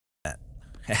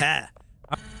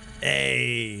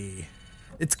Hey.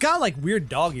 It's got like weird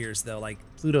dog ears though, like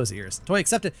Pluto's ears. Toy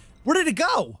accepted. Where did it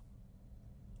go?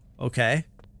 Okay.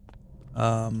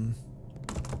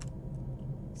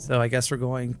 So I guess we're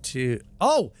going to,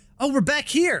 oh, we're back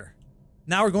here.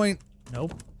 Now we're going,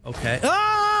 nope. Okay.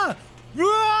 Ah!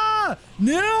 Ah!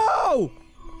 No!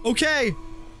 Okay.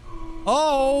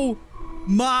 Oh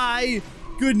my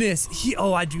goodness.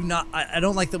 I do not, I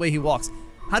don't like the way he walks.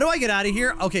 How do I get out of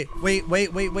here? Okay, wait.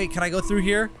 Can I go through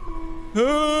here?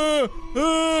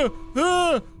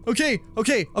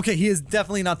 Okay. He is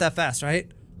definitely not that fast,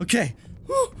 right? Okay.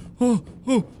 No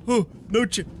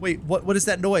wait, what is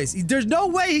that noise? There's no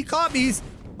way he caught me. He's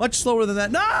much slower than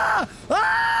that. Nah!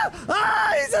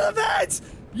 He's in the fence!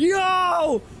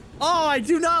 Yo! Oh, I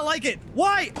do not like it.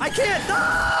 Why? I can't.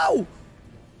 No!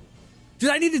 Did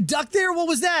I need to duck there? What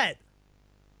was that?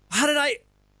 How did I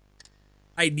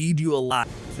need you a lot.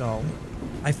 So,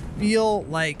 I feel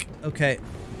like, okay.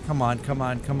 Come on,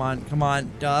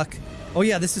 duck. Oh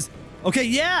yeah, this is, okay,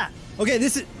 yeah! Okay,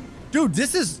 this is, dude,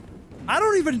 this is, I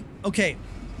don't even, okay.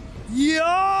 Yo!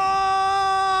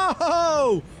 All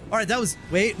right, that was,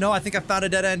 wait, no, I think I found a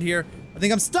dead end here. I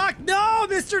think I'm stuck. No,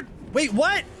 Mr. Wait,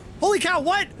 what? Holy cow,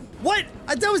 what? What?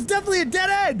 That was definitely a dead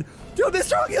end. Dude,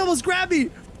 Mr. Huggy almost grabbed me.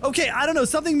 Okay, I don't know,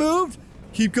 something moved.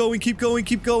 Keep going.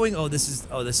 Oh, this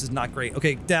is not great.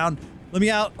 Okay, down. Let me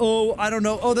out. Oh, I don't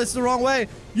know. Oh, this is the wrong way.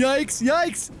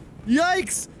 Yikes.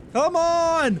 Come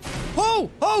on. Oh,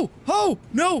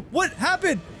 no. What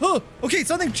happened? Oh, okay,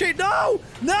 something changed. No.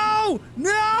 Ah,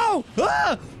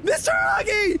 Mr.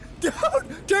 Huggy,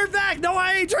 don't turn back. No,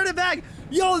 I ain't turning back.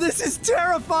 Yo, this is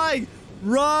terrifying.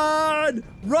 Run.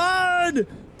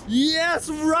 Yes,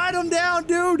 ride him down,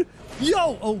 dude.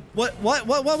 Yo, oh, what?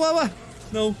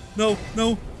 No.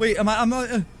 Wait,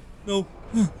 no.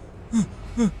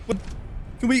 What?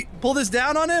 Can we pull this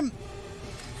down on him?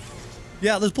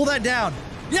 Yeah, let's pull that down.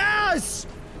 Yes!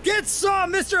 Get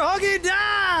some, Mr. Huggy,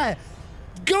 die!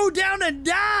 Go down and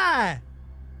die!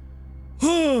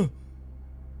 The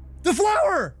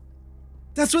flower!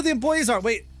 That's where the employees are.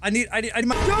 Wait, I need my, no,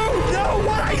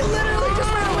 what? I literally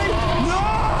just ran away. No!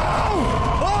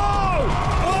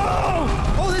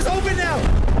 Oh, this is open now.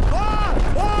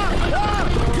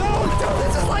 Go, dude,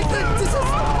 this is like the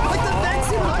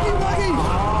Vexy Huggy Wuggy.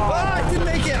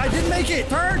 I didn't make it.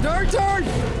 Turn.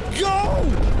 Go!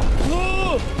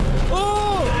 No!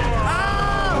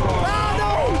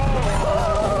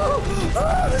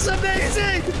 This is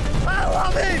amazing! I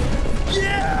love it!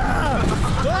 Yeah!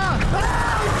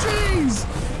 Jeez!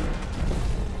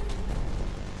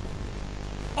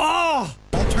 Oh!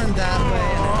 I'll turn that way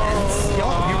and it ends. Yo,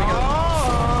 here we go.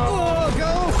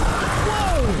 Go!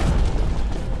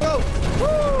 Whoa!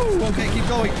 Woo! Okay, keep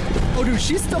going. Oh, dude,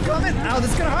 she's still coming? Ow,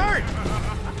 this is gonna hurt!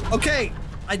 Okay,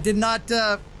 I did not,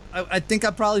 I think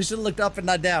I probably should have looked up and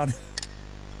not down.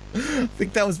 I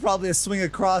think that was probably a swing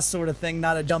across sort of thing,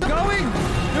 not a jump. Going!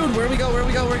 Dude, where we go?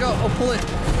 Oh, pull it.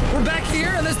 We're back here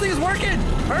and this thing is working!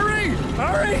 Hurry!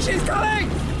 She's coming!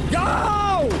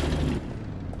 Go!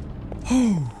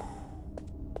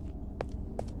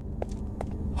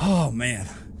 Oh, man.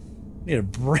 Need a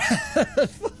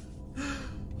breath.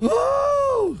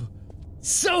 Oh!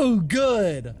 So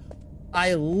good!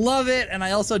 I love it, and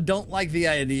I also don't like the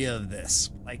idea of this.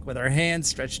 Like, with our hands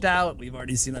stretched out, we've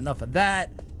already seen enough of that.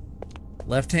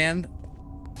 Left hand.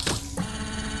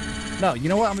 No, you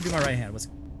know what? I'm gonna do my right hand.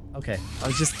 Okay, I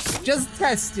was just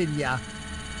testing ya.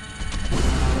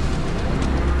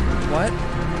 What?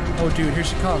 Oh, dude, here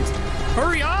she comes.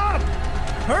 Hurry up!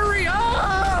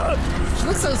 She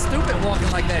looks so stupid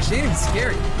walking like that. She ain't even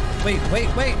scary. Wait.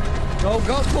 Go,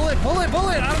 pull it.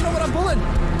 I don't know what I'm pulling.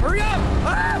 Hurry up!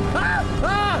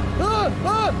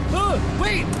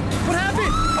 Wait, what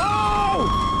happened? Oh!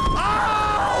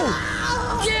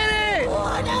 Get it!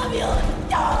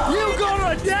 You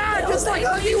gonna die just like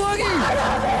Huggy Wuggy!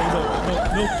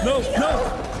 No!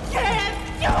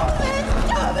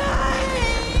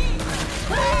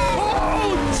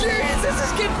 Oh, jeez, this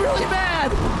is getting really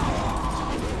bad!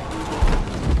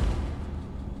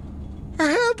 Her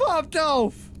hair popped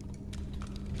off!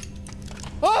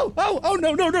 Oh, no,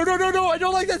 I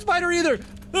don't like that spider either.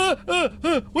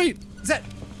 Wait, is that,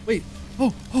 wait,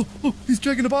 oh, he's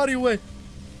dragging the body away.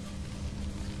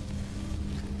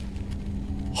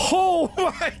 Oh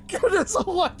my goodness,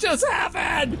 what just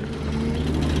happened?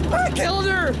 I killed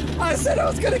her. I said I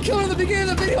was gonna kill her at the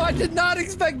beginning of the video. I did not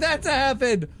expect that to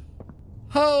happen.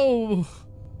 Oh,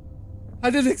 I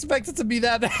didn't expect it to be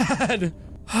that bad.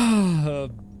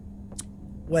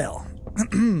 Well.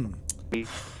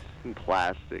 In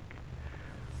plastic,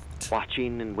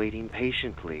 watching and waiting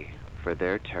patiently for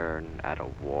their turn at a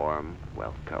warm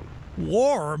welcome.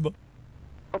 Warm?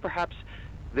 Or perhaps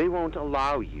they won't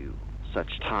allow you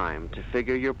such time to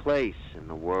figure your place in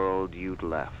the world you'd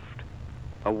left.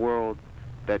 A world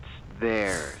that's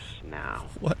theirs now.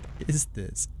 What is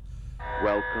this?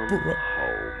 Welcome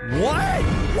home. What?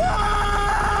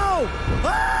 Whoa!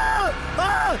 Ah!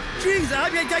 Ah! Jeez, I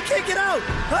can't get out!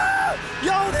 Ah!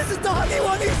 Yo, this is the Huggy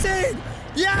Wuggy scene!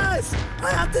 Yes!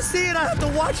 I have to see it, I have to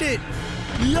watch it!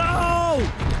 Yo!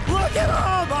 Look at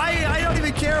him! I don't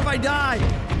even care if I die!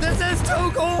 This is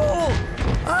too cool!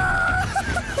 Ah!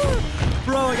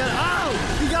 Bro, I got it.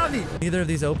 Oh! You got me! Neither of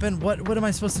these open? What am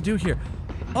I supposed to do here?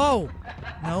 Oh!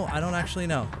 No, I don't actually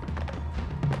know.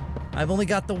 I've only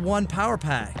got the one power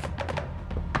pack.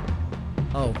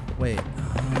 Oh, wait.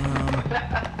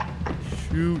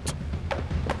 Shoot.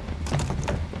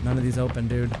 None of these open,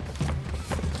 dude.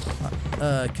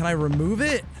 Can I remove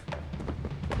it?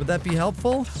 Would that be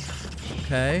helpful?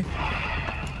 Okay.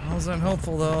 How's that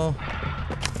helpful, though?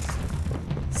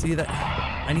 See that?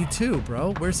 I need two,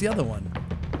 bro. Where's the other one?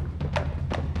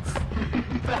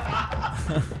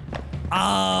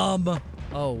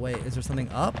 Oh, wait. Is there something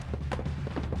up?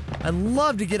 I'd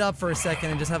love to get up for a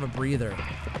second and just have a breather.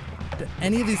 Do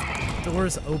any of these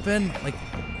doors open? Like,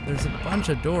 there's a bunch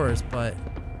of doors, but...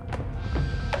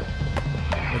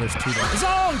 Oh, there's two doors.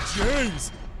 Oh,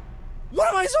 jeez! What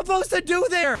am I supposed to do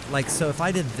there? Like, so if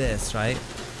I did this, right?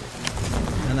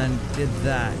 And then did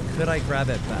that, could I grab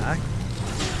it back?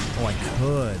 Oh, I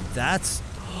could. That's...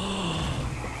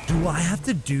 Do I have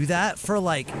to do that for,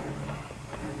 like...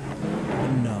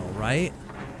 No, right?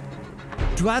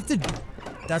 Do I have to...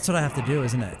 That's what I have to do,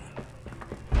 isn't it?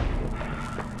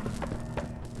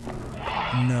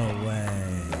 No way.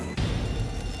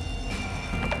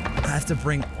 I have to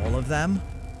bring all of them?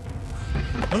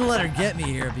 I'm gonna let her get me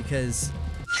here because...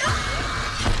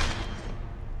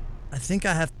 I think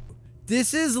I have...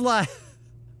 This is like...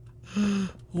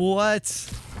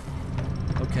 What?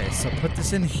 Okay, so put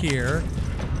this in here.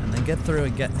 And then get through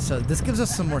and get... So this gives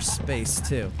us some more space,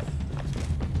 too.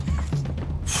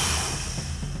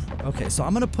 Okay, so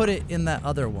I'm gonna put it in that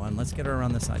other one. Let's get her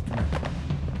around this side. Come here.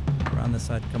 Around this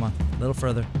side. Come on. A little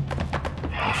further.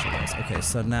 There she goes. Okay,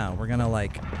 so now we're gonna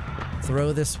like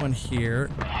throw this one here.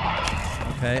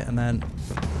 Okay, and then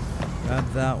grab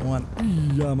that one.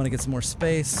 I'm gonna get some more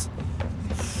space.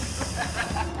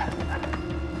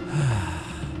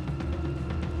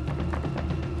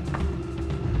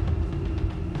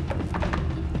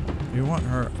 You want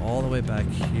her all the way back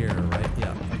here, right?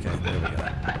 Yeah, okay, there we go.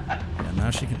 Yeah,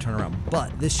 now she can turn around.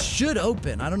 But this should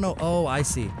open. I don't know. Oh, I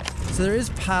see. So there is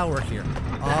power here.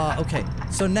 Okay.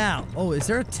 So now, oh, is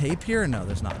there a tape here? No,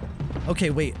 there's not. Okay,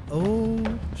 wait. Oh,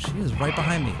 she is right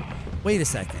behind me. Wait a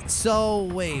second. So,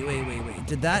 wait.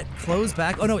 Did that close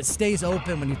back? Oh, no, it stays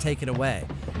open when you take it away.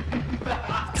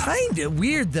 Kind of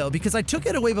weird, though, because I took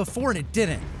it away before and it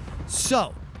didn't.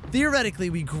 So... Theoretically,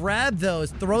 we grab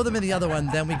those, throw them in the other one,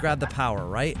 then we grab the power,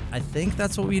 right? I think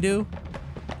that's what we do.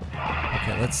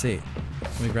 Okay, let's see.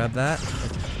 Can we grab that?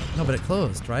 No, but it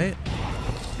closed, right?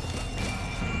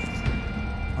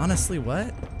 Honestly,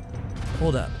 what?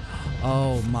 Hold up.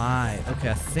 Oh my.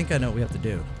 Okay, I think I know what we have to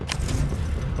do.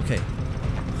 Okay.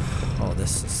 Oh,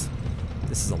 this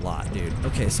is a lot, dude.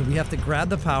 Okay, so we have to grab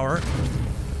the power,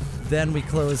 then we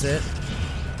close it.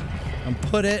 And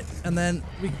put it, and then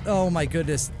we... Oh my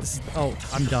goodness. Oh,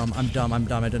 I'm dumb.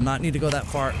 I did not need to go that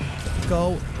far.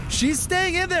 Go. She's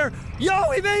staying in there. Yo,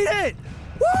 we made it!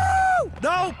 Woo!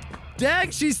 Nope. Dang,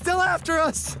 she's still after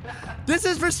us. This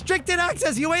is restricted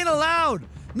access. You ain't allowed.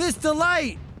 Miss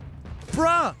Delight.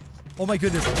 Bruh. Oh my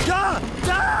goodness.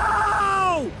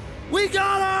 No! We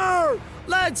got her!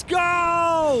 Let's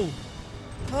go!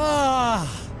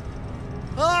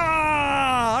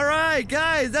 All right,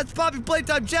 guys, that's Poppy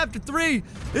Playtime Chapter 3.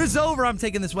 It's over. I'm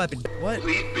taking this weapon. What?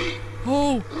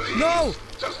 Oh, no!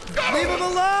 Leave him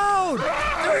alone!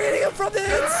 They're eating him from the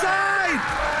inside!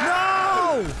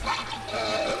 No!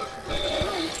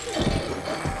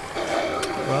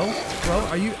 Bro,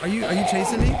 are you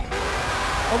chasing me?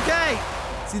 Okay.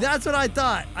 See, that's what I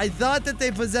thought. I thought that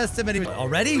they possessed him anyway.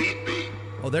 Already?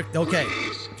 Oh, they're okay.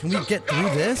 Can we get through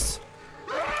this?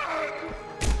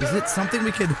 Is it something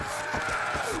we could...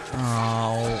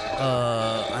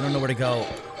 Oh, I don't know where to go.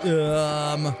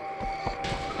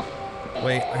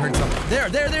 Wait, I heard something.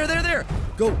 There!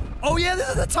 Go. Oh yeah, this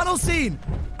is the tunnel scene.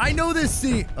 I know this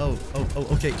scene. Oh,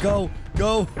 okay, go.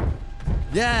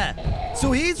 Yeah.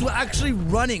 So he's actually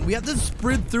running. We have to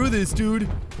sprint through this, dude.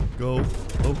 Go.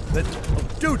 Oh,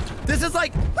 dude, this is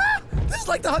like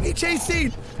the Huggy chase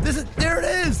scene. There it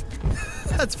is.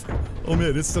 Oh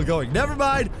man, it's still going. Never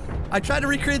mind. I tried to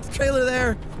recreate the trailer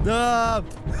there. No,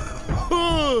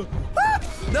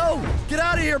 get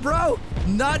out of here, bro.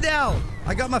 Not now.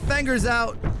 I got my fingers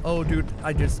out. Oh, dude,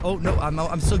 oh no,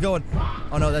 I'm still going.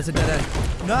 Oh no, that's a dead end.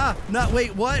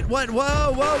 Wait, what? Whoa.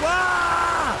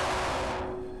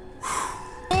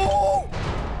 Oh!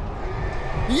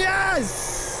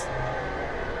 Yes!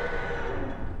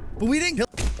 But we didn't kill.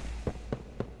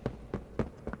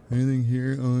 Anything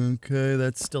here? Okay,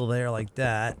 that's still there like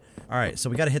that. All right, so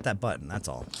we got to hit that button. That's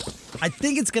all. I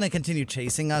think it's going to continue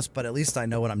chasing us, but at least I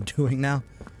know what I'm doing now.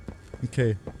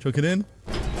 Okay, choke it in.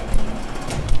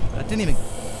 That didn't even...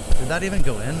 Did that even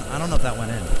go in? I don't know if that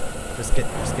went in. Just get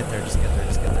there.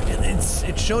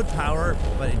 It showed power,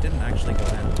 but it didn't actually go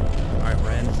in. All right,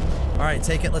 we're in. All right,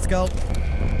 take it. Let's go.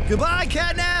 Goodbye,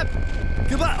 catnap.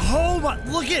 Goodbye. Oh my!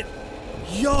 Look at.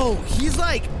 Yo, he's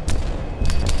like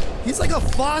a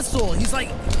fossil. He's like,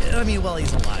 I mean, well,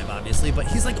 he's alive, obviously, but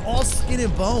he's like all skin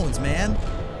and bones, man.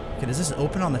 Okay, does this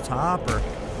open on the top or?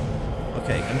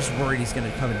 Okay, I'm just worried he's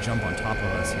gonna come and jump on top of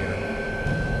us here.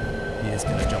 He is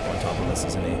gonna jump on top of us,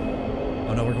 isn't he?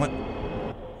 Oh no, we're going.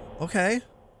 Okay,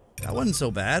 that wasn't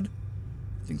so bad.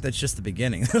 I think that's just the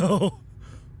beginning.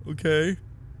 Okay.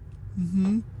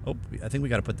 Oh, I think we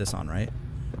gotta put this on, right?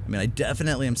 I mean, I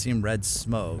definitely am seeing red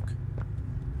smoke.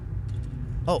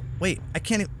 Oh, wait, I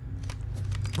can't even...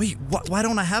 Wait, why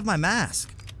don't I have my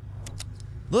mask?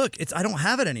 Look, I don't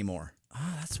have it anymore.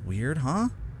 Oh, that's weird, huh?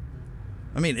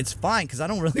 I mean, it's fine, because I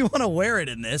don't really want to wear it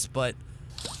in this, but...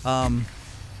 Oh,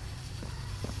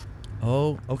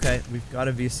 okay, we've got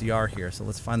a VCR here, so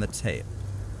let's find the tape.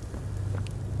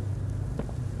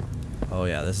 Oh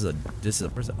yeah, this is a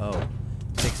oh,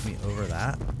 it takes me over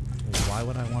that. Why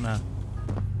would I wanna?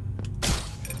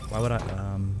 Why would I?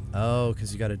 Oh,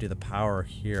 because you got to do the power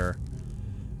here.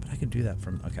 But I could do that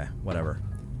from. Okay, whatever.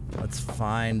 Let's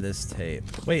find this tape.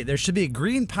 Wait, there should be a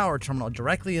green power terminal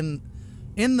directly in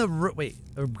the room. Wait,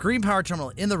 a green power terminal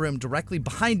in the room directly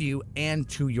behind you and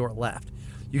to your left.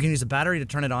 You can use a battery to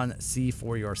turn it on. See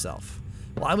for yourself.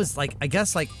 Well, I was like, I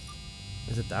guess like,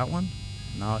 is it that one?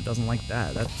 No, it doesn't like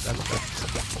that. That's all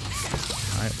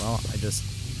right. Well, I just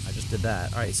did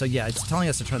that. All right. So yeah, it's telling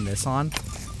us to turn this on,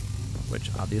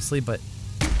 which obviously, but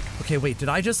okay. Wait, did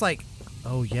I just like?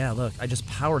 Oh yeah, look, I just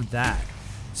powered that.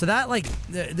 So that like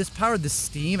this powered the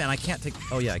steam, and I can't take.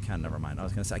 Oh yeah, I can. Never mind. I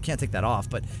was gonna say I can't take that off,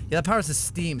 but yeah, that powers the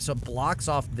steam, so it blocks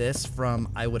off this from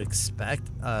I would expect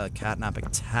a catnap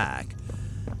attack.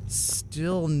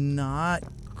 Still not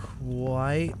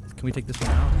quite. Can we take this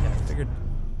one out? Yeah, I figured.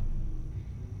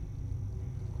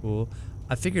 Cool.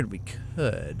 I figured we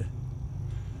could.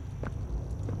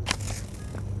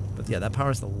 But yeah, that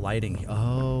powers the lighting.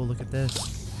 Oh, look at this.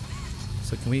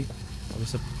 So can we...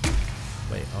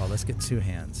 Wait, oh, let's get two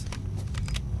hands.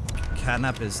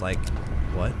 Catnap is like...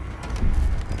 What?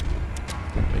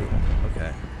 Wait,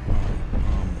 okay.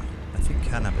 I think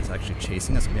catnap is actually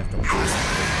chasing us. We have to last.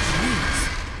 Jeez!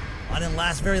 I didn't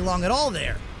last very long at all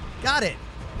there. Got it.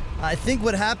 I think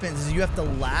what happens is you have to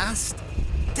last...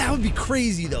 That would be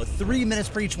crazy, though. 3 minutes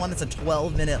for each one. That's a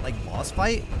 12-minute, like, boss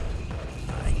fight.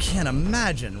 I can't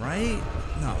imagine, right?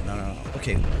 No.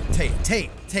 Okay, tape.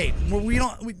 We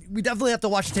definitely have to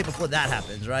watch the tape before that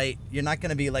happens, right? You're not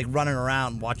gonna be, like, running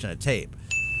around watching a tape.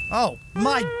 Oh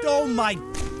my,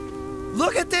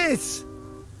 look at this!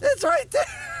 It's right there!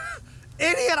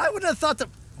 Idiot, I wouldn't have thought to...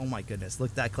 Oh my goodness,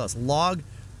 look that close. Log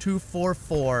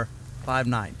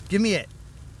 24459. Give me it.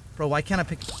 Bro, why can't I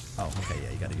pick... Oh, okay,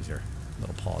 yeah, you gotta use your...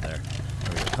 little paw there.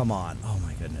 Come on. Oh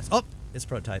my goodness. Oh, it's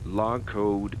prototype. Log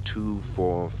code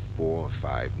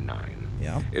 24459.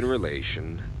 Yeah. In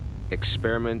relation,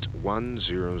 experiment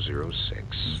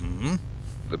 1006. Mm-hmm.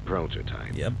 The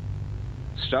prototype. Yep.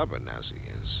 Stubborn as he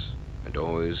is, and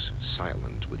always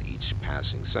silent with each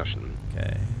passing session.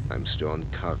 Okay. I'm still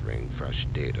uncovering fresh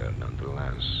data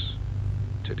nonetheless.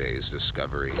 Today's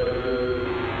discovery.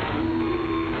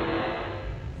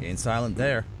 He ain't silent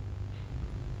there.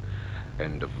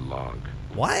 End of log.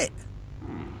 What?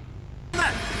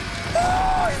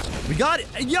 We got it.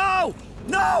 Yo!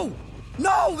 No!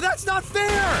 No, that's not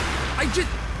fair!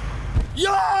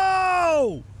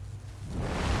 Yo!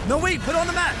 No, wait, put it on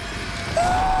the mat.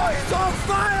 Oh, he's on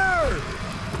fire!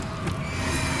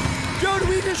 Dude,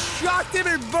 we just shocked him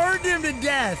and burned him to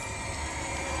death.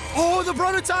 Oh, the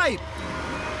prototype.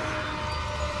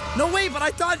 No, wait, but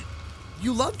I thought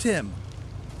you loved him.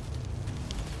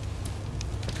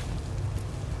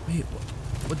 Wait,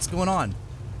 what's going on?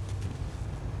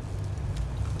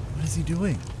 What is he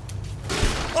doing?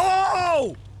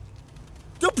 Oh!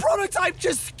 The prototype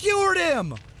just skewered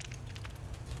him!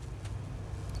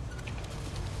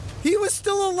 He was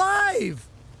still alive!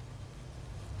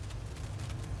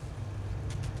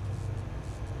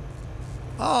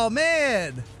 Oh,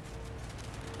 man.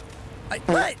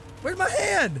 What? Where's my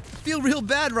hand? I feel real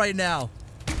bad right now.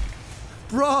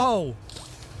 Bro.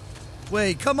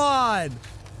 Wait, come on.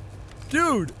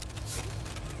 Dude.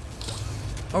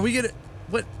 Are we gonna...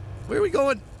 What? Where are we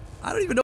going? I don't even know.